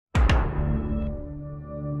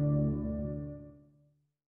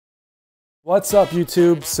What's up,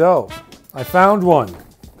 YouTube? So, I found one.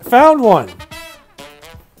 I found one!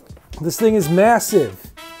 This thing is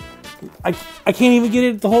massive. I can't even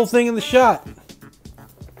get the whole thing in the shot.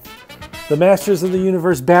 The Masters of the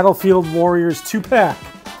Universe Battlefield Warriors 2-pack.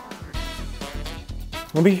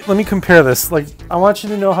 Let me compare this. Like, I want you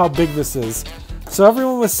to know how big this is. So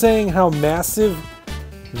everyone was saying how massive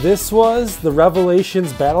this was, the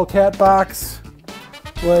Revelations Battle Cat box.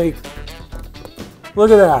 Like,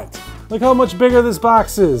 look at that. Look how much bigger this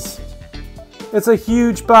box is. It's a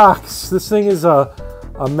huge box. This thing is a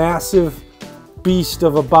massive beast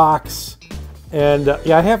of a box. And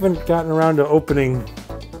yeah, I haven't gotten around to opening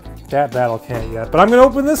that Battle Cat yet. But I'm going to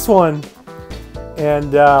open this one.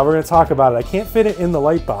 And we're going to talk about it. I can't fit it in the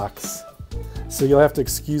light box. So you'll have to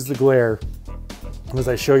excuse the glare as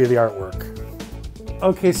I show you the artwork.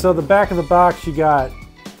 Okay, so the back of the box, you got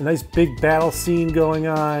a nice big battle scene going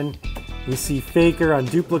on. You see Faker on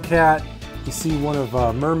Duplicat. You see one of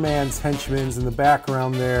MER-MAN's henchmen in the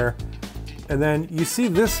background there. And then you see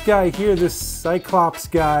this guy here, this Cyclops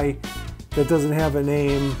guy that doesn't have a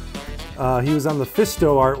name. He was on the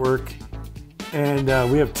Fisto artwork. And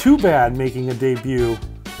we have Too Bad making a debut.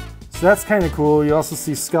 So that's kind of cool. You also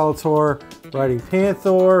see Skeletor riding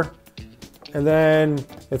Panther. And then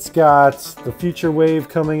it's got the Future Wave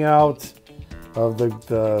coming out of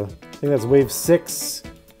the I think that's Wave 6.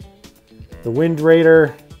 The Wind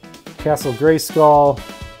Raider, Castle Grayskull,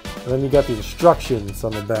 and then you got the instructions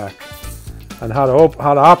on the back on how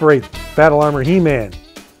to operate Battle Armor He-Man.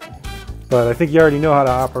 But I think you already know how to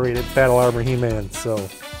operate it, Battle Armor He-Man. So,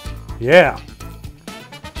 yeah,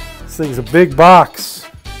 this thing's a big box.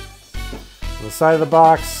 On the side of the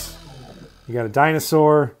box, you got a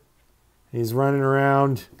dinosaur. He's running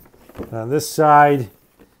around. On this side,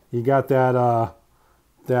 you got that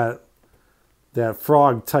that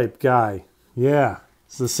frog type guy. Yeah,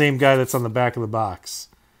 it's the same guy that's on the back of the box.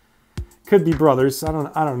 Could be brothers. I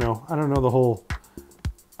don't know. I don't know the whole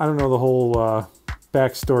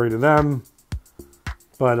backstory to them.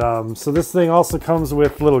 But so this thing also comes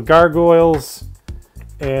with little gargoyles,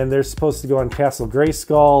 and they're supposed to go on Castle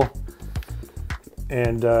Grayskull.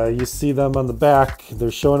 And you see them on the back.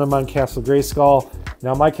 They're showing them on Castle Grayskull.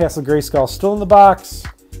 Now my Castle Grayskull is still in the box,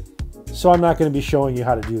 so I'm not going to be showing you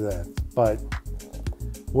how to do that. But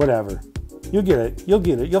whatever. You'll get it. You'll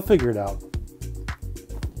get it. You'll figure it out.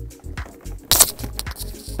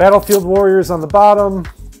 Battlefield Warriors on the bottom.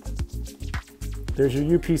 There's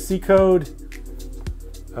your UPC code.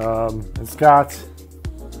 It's got...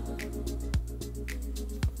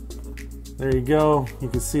 There you go. You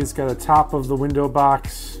can see it's got a top of the window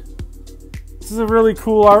box. This is a really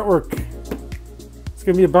cool artwork. It's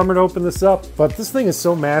going to be a bummer to open this up, but this thing is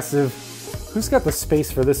so massive. Who's got the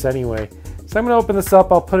space for this anyway? So I'm going to open this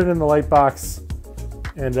up. I'll put it in the light box,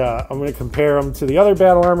 and I'm going to compare them to the other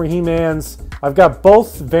Battle Armor He-Mans. I've got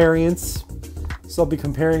both variants, so I'll be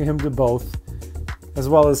comparing him to both, as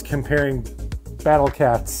well as comparing Battle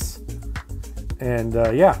Cats. And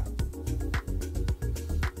yeah.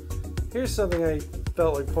 Here's something I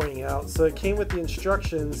felt like pointing out. So it came with the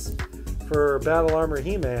instructions for Battle Armor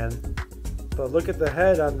He-Man, but look at the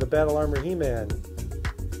head on the Battle Armor He-Man.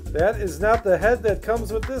 That is not the head that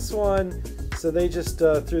comes with this one. So they just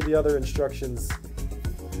threw the other instructions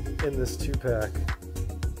in this 2-pack.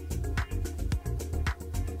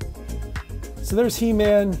 So there's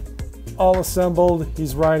He-Man all assembled.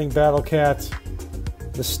 He's riding Battle Cat.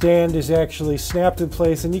 The stand is actually snapped in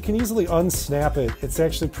place, and you can easily unsnap it. It's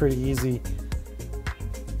actually pretty easy.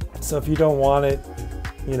 So if you don't want it,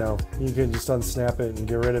 you know, you can just unsnap it and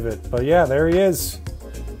get rid of it. But yeah, there he is.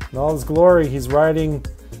 In all his glory, he's riding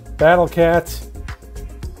Battle Cat.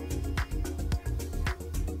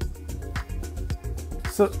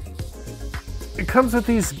 So it comes with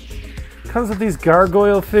these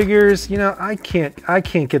gargoyle figures. You know, I can't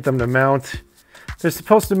get them to mount. They're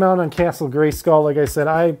supposed to mount on Castle Grayskull. Like I said,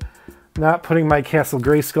 I'm not putting my Castle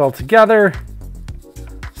Grayskull together.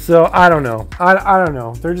 So I don't know. I don't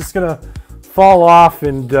know. They're just gonna fall off,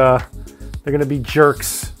 and they're gonna be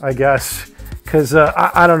jerks, I guess. Because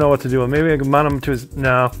I don't know what to do. Maybe I can mount them to his...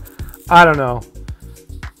 No, I don't know.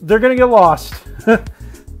 They're gonna get lost.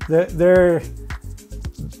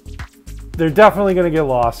 They're definitely gonna get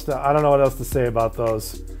lost. I don't know what else to say about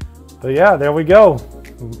those. But yeah, there we go.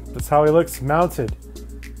 That's how he looks mounted.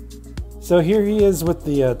 So here he is with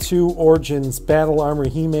the two Origins Battle Armor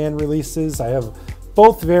He-Man releases. I have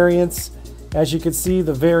both variants. As you can see,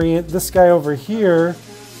 the variant, this guy over here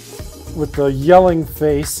with the yelling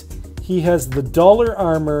face, he has the duller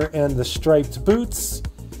armor and the striped boots.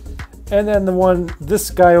 And then this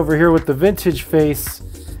guy over here with the vintage face,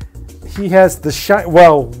 he has the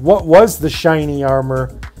what was the shiny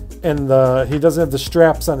armor, and he doesn't have the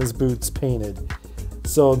straps on his boots painted.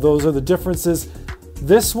 So those are the differences.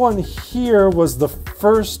 This one here was the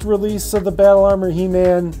first release of the Battle Armor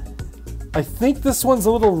He-Man. I think this one's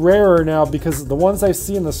a little rarer now because the ones I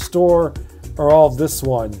see in the store are all this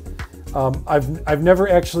one. I've never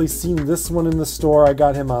actually seen this one in the store. I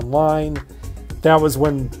got him online. That was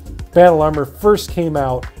when Battle Armor first came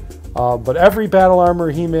out. But every Battle Armor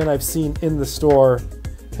He-Man I've seen in the store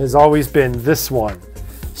has always been this one.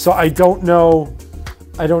 So I don't know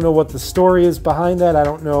what the story is behind that. I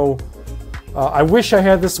don't know. I wish I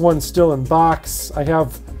had this one still in box. I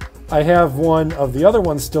have one of the other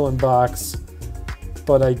ones still in box,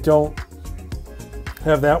 but I don't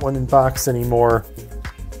have that one in box anymore.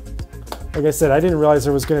 Like I said, I didn't realize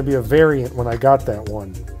there was going to be a variant when I got that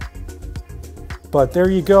one. But there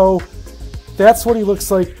you go. That's what he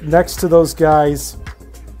looks like next to those guys.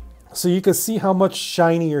 So you can see how much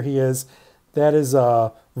shinier he is. That is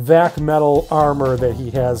a vac metal armor that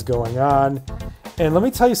he has going on. And let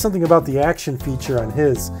me tell you something about the action feature on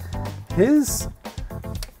his. His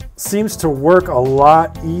seems to work a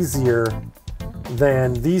lot easier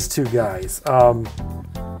than these two guys.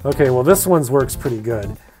 Okay, well this one's works pretty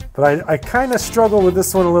good. But I kind of struggle with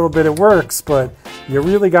this one a little bit. It works, but you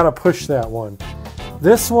really got to push that one.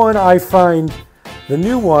 This one, I find, the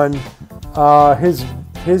new one,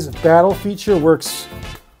 his battle feature works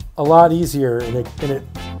a lot easier, and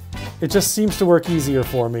it just seems to work easier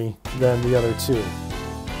for me than the other two.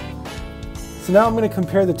 So now I'm going to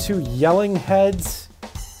compare the two yelling heads.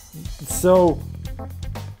 So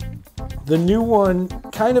the new one,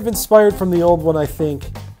 kind of inspired from the old one, I think,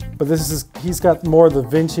 but he's got more of the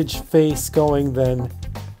vintage face going than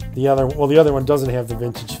the other. Well, the other one doesn't have the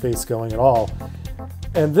vintage face going at all.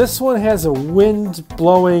 And this one has a wind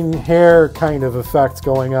blowing hair kind of effect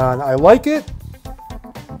going on. I like it.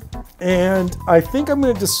 And I think I'm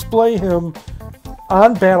going to display him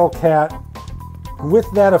on Battle Cat with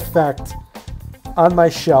that effect on my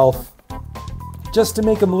shelf, just to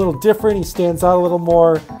make him a little different. He stands out a little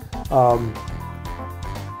more.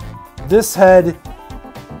 This head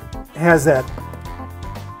has that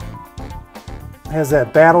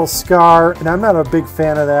battle scar, and I'm not a big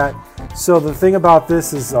fan of that. So the thing about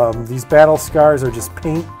this is these battle scars are just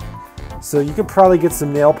paint. So you could probably get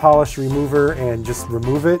some nail polish remover and just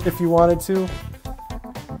remove it if you wanted to.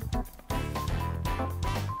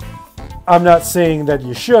 I'm not saying that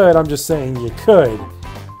you should, I'm just saying you could.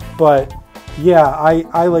 But yeah,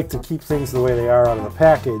 I like to keep things the way they are out of the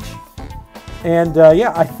package. And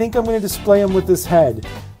yeah, I think I'm going to display him with this head.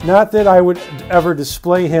 Not that I would ever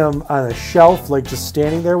display him on a shelf, like just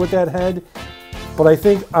standing there with that head. But I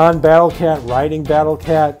think on Battle Cat, riding Battle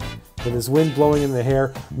Cat, with his wind blowing in the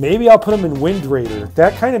hair, maybe I'll put him in Wind Raider.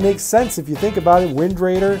 That kind of makes sense if you think about it. Wind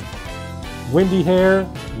Raider, windy hair,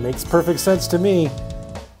 makes perfect sense to me.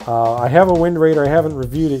 I have a Wind Raider, I haven't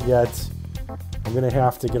reviewed it yet. I'm going to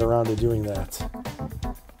have to get around to doing that.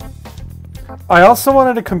 I also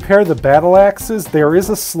wanted to compare the battle axes. There is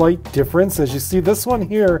a slight difference. As you see, this one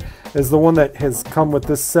here is the one that has come with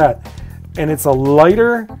this set. And it's a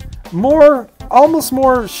lighter, almost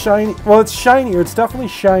more shiny. Well, it's shinier. It's definitely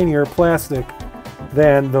shinier plastic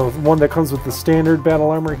than the one that comes with the standard Battle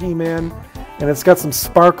Armor He-Man. And it's got some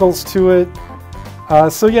sparkles to it.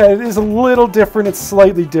 So yeah, it is a little different. It's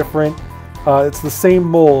slightly different. It's the same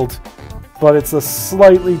mold, but it's a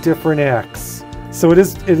slightly different axe. So it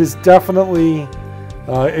is definitely,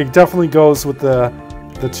 it definitely goes with the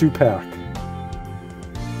 2-pack.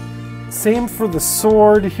 Same for the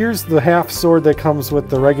sword. Here's the half sword that comes with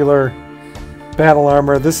the regular battle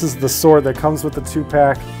armor. This is the sword that comes with the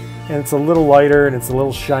 2-pack, and it's a little lighter and it's a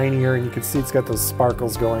little shinier, and you can see it's got those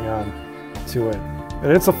sparkles going on to it.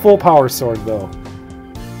 And it's a full power sword though.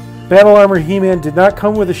 Battle Armor He-Man did not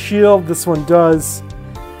come with a shield. This one does,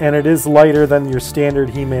 and it is lighter than your standard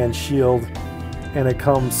He-Man shield. And it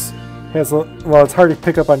well, it's hard to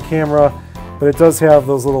pick up on camera, but it does have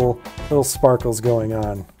those little sparkles going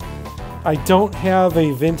on. I don't have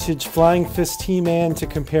a vintage Flying Fist He-Man to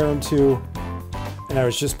compare him to, and I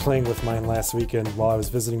was just playing with mine last weekend while I was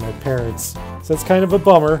visiting my parents, so that's kind of a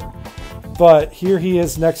bummer. But here he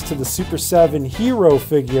is next to the Super 7 Hero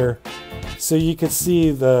figure, so you can see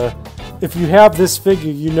if you have this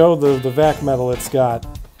figure, you know the vac metal it's got,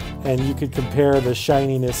 and you could compare the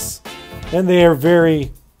shininess, and they are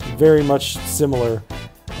very, very much similar.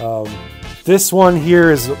 This one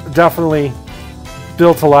here is definitely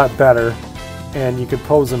built a lot better, and you could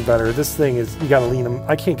pose him better. This thing is, you gotta lean him.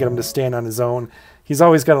 I can't get him to stand on his own. He's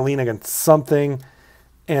always got to lean against something,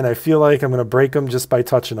 and I feel like I'm gonna break him just by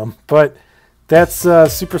touching him. But That's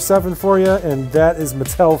Super 7 for you, and that is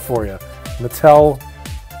Mattel for you. Mattel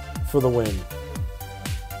for the win.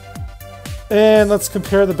 And let's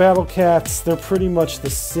compare the Battle Cats. They're pretty much the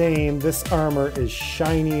same. This armor is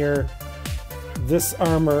shinier. This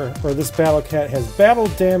armor, or this Battle Cat, has battle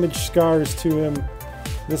damage scars to him.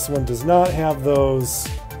 This one does not have those.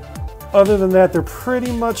 Other than that, they're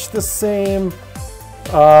pretty much the same.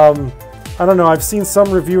 I don't know. I've seen some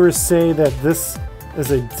reviewers say that this is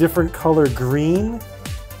a different color green,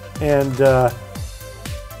 and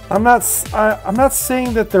I'm not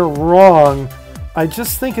saying that they're wrong. I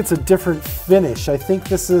just think it's a different finish. I think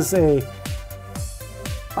this is a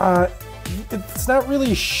it's not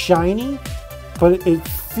really shiny, but it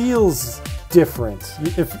feels different,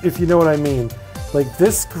 if you know what I mean. Like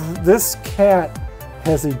this cat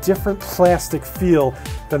has a different plastic feel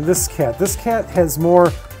than this cat. This cat has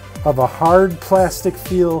more of a hard plastic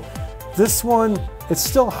feel. This one, it's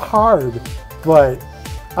still hard, but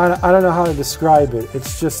I don't know how to describe it.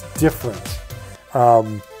 It's just different.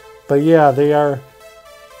 But yeah, they are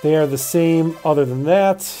the same. Other than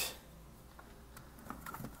that,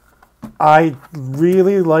 I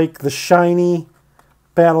really like the shiny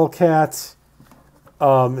Battle Cat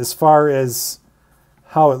as far as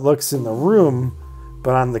how it looks in the room,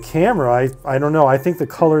 but on the camera, I don't know. I think the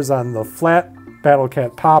colors on the flat Battle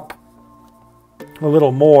Cat pop a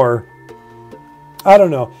little more. I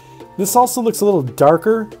don't know. This also looks a little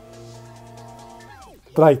darker,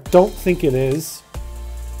 but I don't think it is.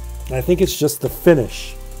 I think it's just the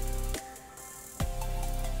finish.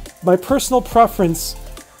 My personal preference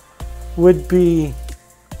would be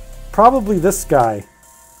probably this guy,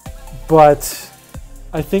 but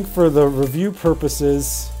I think for the review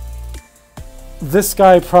purposes, this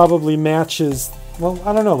guy probably matches. Well,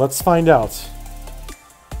 I don't know. Let's find out.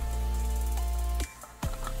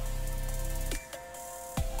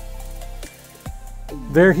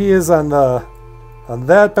 There he is on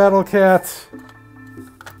that Battle Cat.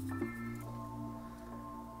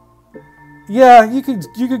 Yeah, you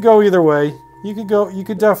could go either way. You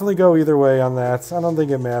could definitely go either way on that. I don't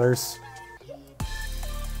think it matters.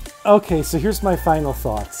 Okay, so here's my final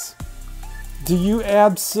thoughts. Do you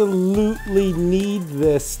absolutely need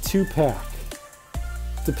this 2-pack?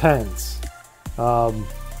 Depends.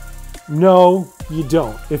 No, you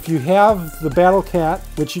don't. If you have the Battle Cat,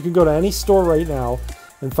 which you can go to any store right now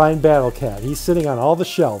and find Battle Cat. He's sitting on all the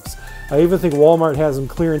shelves. I even think Walmart has him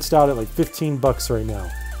clearanced out at like 15 bucks right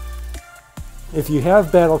now. If you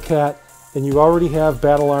have Battle Cat and you already have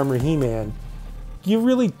Battle Armor He-Man, you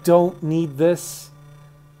really don't need this.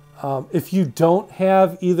 If you don't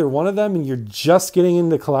have either one of them and you're just getting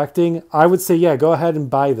into collecting, I would say, yeah, go ahead and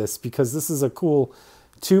buy this, because this is a cool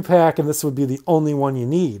 2-pack and this would be the only one you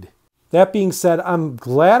need. That being said, I'm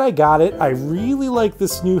glad I got it. I really like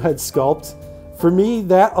this new head sculpt. For me,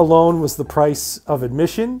 that alone was the price of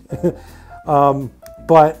admission.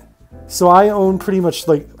 But so I own pretty much,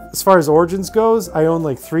 like, as far as Origins goes, I own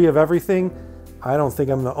like 3 of everything. I don't think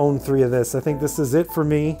I'm gonna own 3 of this. I think this is it for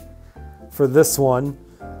me for this one.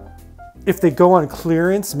 If they go on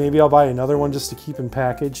clearance, maybe I'll buy another one just to keep in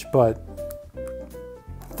package, but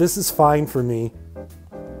this is fine for me.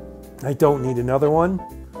 I don't need another one.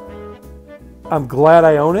 I'm glad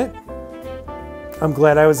I own it. I'm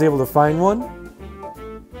glad I was able to find one.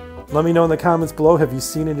 Let me know in the comments below, have you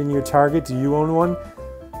seen it in your Target? Do you own one?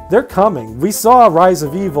 They're coming. We saw Rise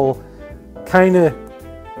of Evil kind of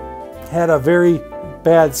had a very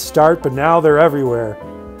bad start, but now they're everywhere.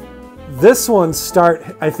 This one's start,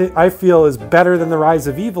 I feel, is better than the Rise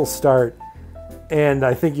of Evil start, and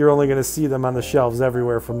I think you're only going to see them on the shelves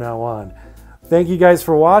everywhere from now on. Thank you guys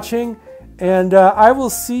for watching, and I will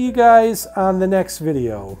see you guys on the next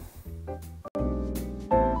video.